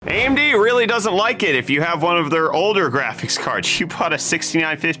AMD really doesn't like it if you have one of their older graphics cards. You bought a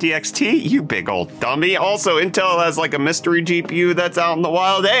 6950 XT, you big old dummy. Also, Intel has like a mystery GPU that's out in the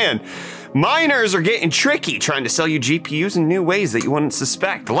wild, and miners are getting tricky trying to sell you GPUs in new ways that you wouldn't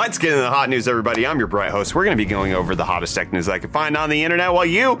suspect. Let's get into the hot news, everybody. I'm your Brett host. We're going to be going over the hottest tech news I can find on the internet while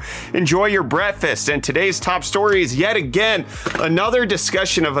you enjoy your breakfast. And today's top story is yet again another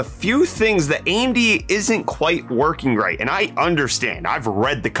discussion of a few things that AMD isn't quite working right. And I understand. I've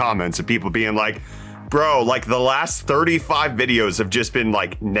read the comments of people being like, bro, like the last 35 videos have just been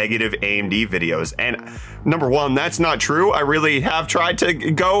like negative AMD videos. And number one, that's not true. I really have tried to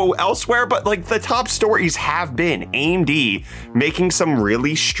go elsewhere, but like the top stories have been AMD making some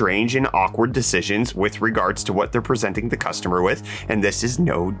really strange and awkward decisions with regards to what they're presenting the customer with. And this is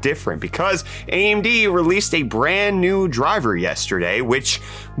no different because AMD released a brand new driver yesterday, which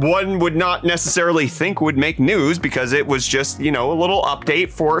one would not necessarily think would make news because it was just, you know, a little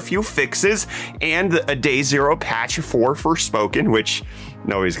update for a few fixes and a day zero patch for Forspoken, which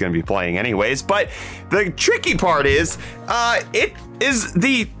nobody's going to be playing anyways. But the tricky part is, it is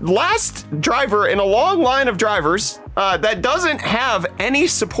the last driver in a long line of drivers that doesn't have any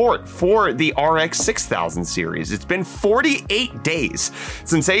support for the RX 6000 series. It's been 48 days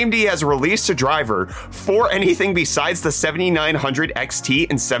since AMD has released a driver for anything besides the 7900 XT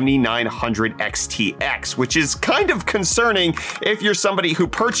and 7900 XTX, which is kind of concerning if you're somebody who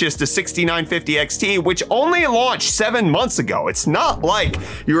purchased a 6950 XT, which only launched 7 months ago. It's not like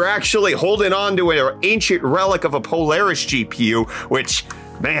you're actually holding on to an ancient relic of a Polaris GPU, which,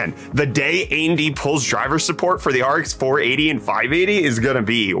 man, the day AMD pulls driver support for the RX 480 and 580 is going to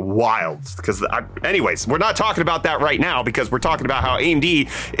be wild. Because, anyways, we're not talking about that right now because we're talking about how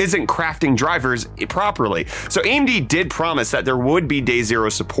AMD isn't crafting drivers properly. So AMD did promise that there would be day zero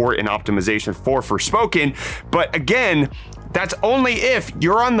support and optimization for Forspoken, but again, that's only if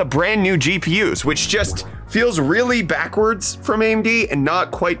you're on the brand new GPUs, which just feels really backwards from AMD and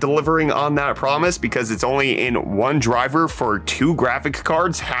not quite delivering on that promise because it's only in one driver for 2 graphics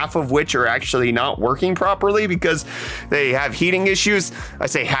cards, half of which are actually not working properly because they have heating issues. I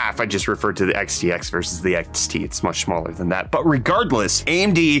say half, I just refer to the XTX versus the XT. It's much smaller than that. But regardless,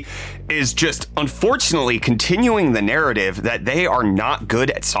 AMD is just unfortunately continuing the narrative that they are not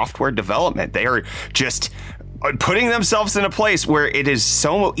good at software development. They are just putting themselves in a place where it is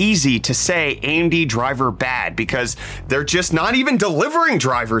so easy to say AMD driver bad because they're just not even delivering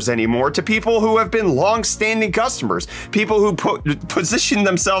drivers anymore to people who have been long-standing customers, people who position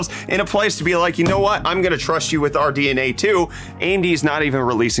themselves in a place to be like, you know what, I'm going to trust you with RDNA too. AMD is not even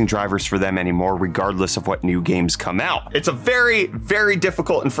releasing drivers for them anymore, regardless of what new games come out. It's a very, very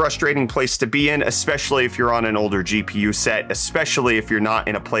difficult and frustrating place to be in, especially if you're on an older GPU set, especially if you're not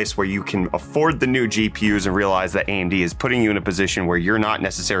in a place where you can afford the new GPUs and realize that AMD is putting you in a position where you're not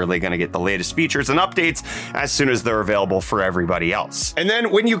necessarily going to get the latest features and updates as soon as they're available for everybody else. And then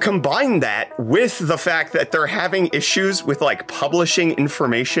when you combine that with the fact that they're having issues with like publishing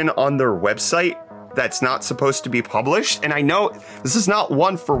information on their website that's not supposed to be published, and I know this is not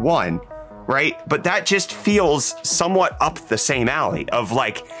one for one, right? But that just feels somewhat up the same alley of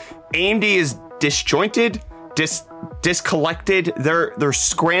like AMD is disjointed, discollected, they're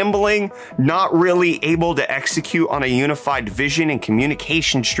scrambling, not really able to execute on a unified vision and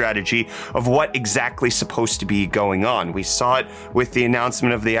communication strategy of what exactly is supposed to be going on. We saw it with the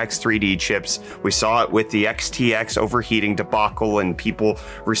announcement of the X3D chips. We saw it with the XTX overheating debacle and people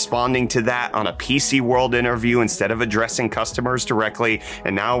responding to that on a PC World interview instead of addressing customers directly.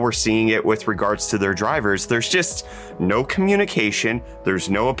 And now we're seeing it with regards to their drivers. There's just no communication. There's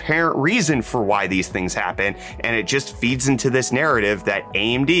no apparent reason for why these things happen. And it just feeds into this narrative that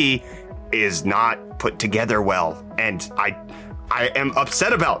AMD is not put together well. And I am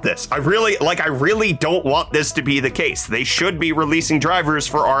upset about this. I really don't want this to be the case. They should be releasing drivers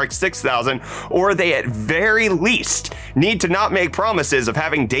for RX 6000, or they at very least need to not make promises of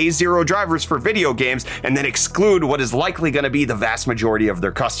having day zero drivers for video games and then exclude what is likely going to be the vast majority of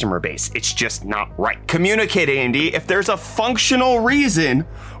their customer base. It's just not right. Communicate, AMD, if there's a functional reason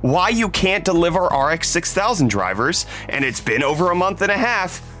why you can't deliver RX 6000 drivers, and it's been over a month and a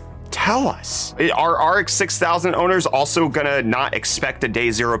half, tell us. Are RX 6000 owners also gonna not expect a day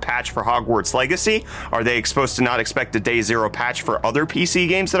zero patch for Hogwarts Legacy? Are they supposed to not expect a day zero patch for other PC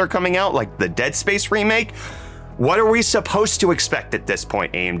games that are coming out, like the Dead Space remake? What are we supposed to expect at this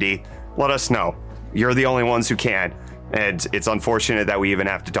point, AMD? Let us know. You're the only ones who can, and it's unfortunate that we even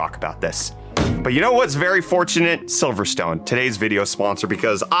have to talk about this. But you know what's very fortunate? Silverstone, today's video sponsor,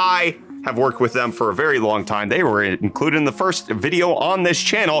 because I have worked with them for a very long time. They were included in the first video on this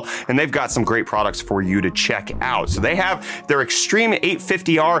channel, and they've got some great products for you to check out. So they have their Extreme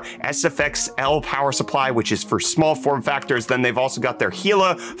 850R SFX-L power supply, which is for small form factors. Then they've also got their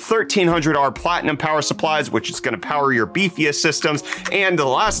Gila 1300R Platinum power supplies, which is going to power your beefiest systems. And the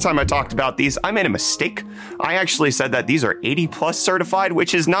last time I talked about these, I made a mistake. I actually said that these are 80 plus certified,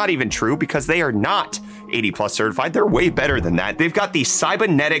 which is not even true because they are not 80 plus certified. They're way better than that. They've got the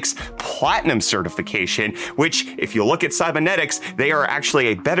Cybernetics Platinum certification, which if you look at Cybernetics, they are actually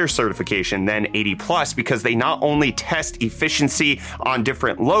a better certification than 80 plus because they not only test efficiency on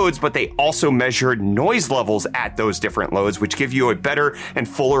different loads, but they also measure noise levels at those different loads, which give you a better and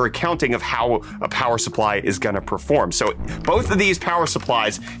fuller accounting of how a power supply is going to perform. So both of these power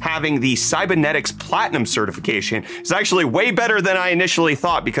supplies having the Cybernetics Platinum certification is actually way better than I initially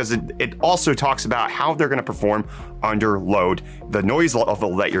thought because it also talks about how they're going to perform under load, the noise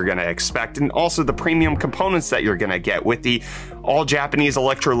level that you're going to expect, and also the premium components that you're going to get with the all Japanese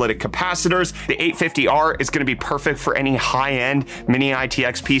electrolytic capacitors. The 850R is going to be perfect for any high-end mini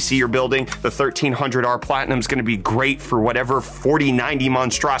ITX PC you're building. The 1300R Platinum is going to be great for whatever 4090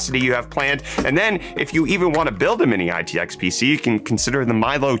 monstrosity you have planned. And then if you even want to build a mini ITX PC, you can consider the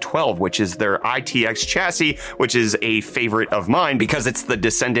Milo 12, which is their ITX chassis, which is a favorite of mine because it's the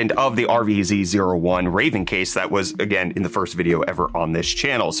descendant of the RVZ01 Raven case that was, again, in the first video ever on this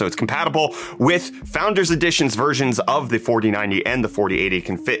channel. So it's compatible with Founders Edition's versions of the 4090 and the 4080. It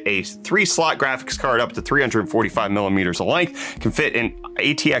can fit a 3-slot graphics card up to 345 millimeters of length. It can fit an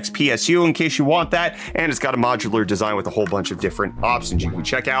ATX PSU in case you want that, and it's got a modular design with a whole bunch of different options. You can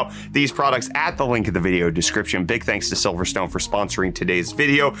check out these products at the link in the video description. Big thanks to Silverstone for sponsoring today's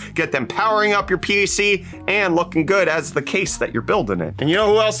video. Get them powering up your PC and looking good as the case that you're building it. And you know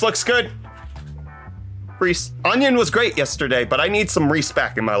who else looks good? Reese. Onion was great yesterday, but I need some Reese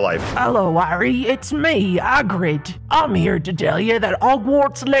back in my life. Hello, Harry. It's me, Hagrid. I'm here to tell you that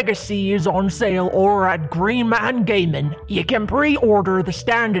Hogwarts Legacy is on sale over at Green Man Gaming. You can pre-order the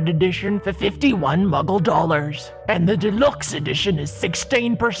standard edition for 51 Muggle dollars, and the deluxe edition is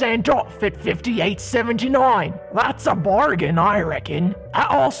 16% off at $58.79. That's a bargain, I reckon.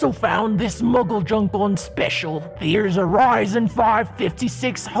 I also found this Muggle junk on special. Here's a Ryzen 5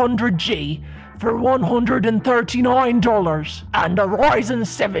 5600G for $139, and a Ryzen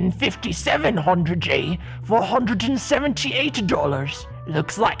 7 5700G for $178.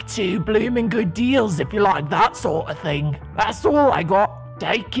 Looks like two blooming good deals if you like that sort of thing. That's all I got.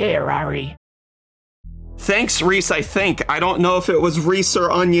 Take care, Harry. Thanks, Reese, I think. I don't know if it was Reese or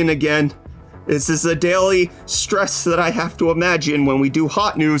Onion again. This is a daily stress that I have to imagine when we do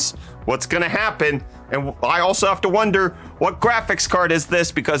hot news. What's gonna happen? And I also have to wonder, what graphics card is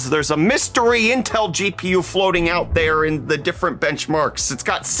this? Because there's a mystery Intel GPU floating out there in the different benchmarks. It's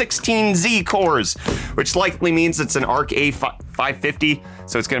got 16Z cores, which likely means it's an Arc A550.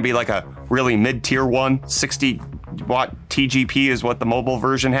 So it's gonna be like a really mid-tier one. 60 watt TGP is what the mobile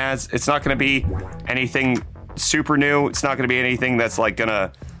version has. It's not gonna be anything super new. It's not gonna be anything that's like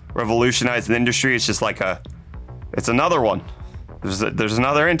gonna revolutionize the industry. It's just like it's another one. There's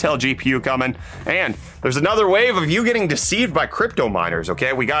another Intel GPU coming, and there's another wave of you getting deceived by crypto miners,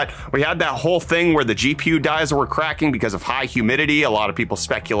 okay? We had that whole thing where the GPU dies were cracking because of high humidity. A lot of people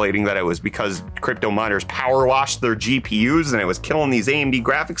speculating that it was because crypto miners power washed their GPUs and it was killing these AMD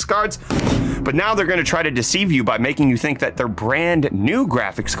graphics cards. But now they're gonna try to deceive you by making you think that they're brand new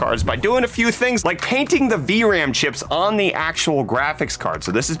graphics cards by doing a few things like painting the VRAM chips on the actual graphics card.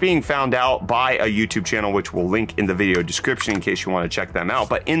 So this is being found out by a YouTube channel, which we'll link in the video description in case you want to check them out.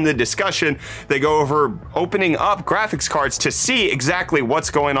 But in the discussion, they go over opening up graphics cards to see exactly what's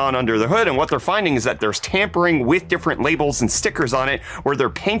going on under the hood, and what they're finding is that there's tampering with different labels and stickers on it where they're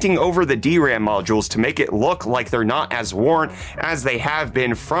painting over the DRAM modules to make it look like they're not as worn as they have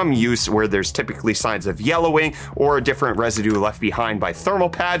been from use, where there's typically signs of yellowing or a different residue left behind by thermal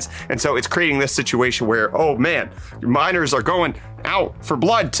pads. And so it's creating this situation where, oh man, miners are going out for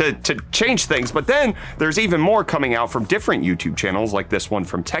blood to change things. But then there's even more coming out from different YouTube channels like this one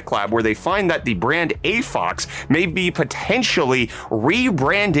from Tech Lab, where they find that the brand AFOX may be potentially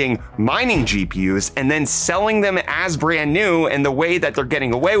rebranding mining GPUs and then selling them as brand new. And the way that they're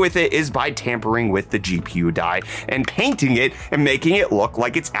getting away with it is by tampering with the GPU die and painting it and making it look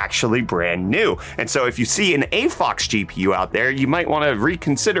like it's actually brand new. And so if you see an AFOX GPU out there, you might want to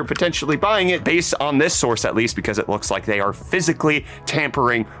reconsider potentially buying it based on this source, at least, because it looks like they are physically basically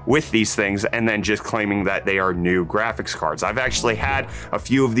tampering with these things and then just claiming that they are new graphics cards. I've actually had a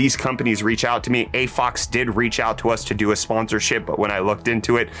few of these companies reach out to me. AFOX did reach out to us to do a sponsorship, but when I looked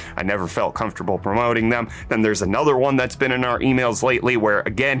into it, I never felt comfortable promoting them. Then there's another one that's been in our emails lately where,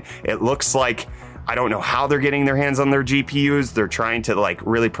 again, it looks like I don't know how they're getting their hands on their GPUs. They're trying to like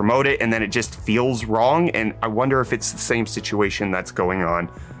really promote it, and then it just feels wrong. And I wonder if it's the same situation that's going on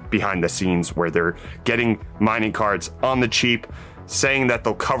behind the scenes where they're getting mining cards on the cheap, saying that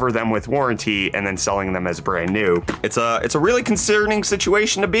they'll cover them with warranty and then selling them as brand new. It's a really concerning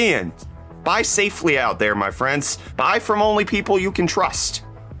situation to be in. Buy safely out there, my friends. Buy from only people you can trust.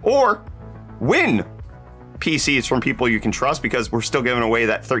 Or win PCs from people you can trust, because we're still giving away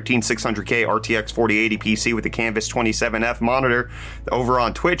that 13600K RTX 4080 PC with the Canvas 27F monitor over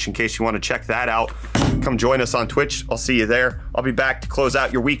on Twitch. In case you want to check that out, come join us on Twitch. I'll see you there. I'll be back to close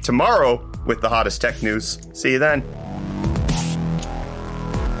out your week tomorrow with the hottest tech news. See you then.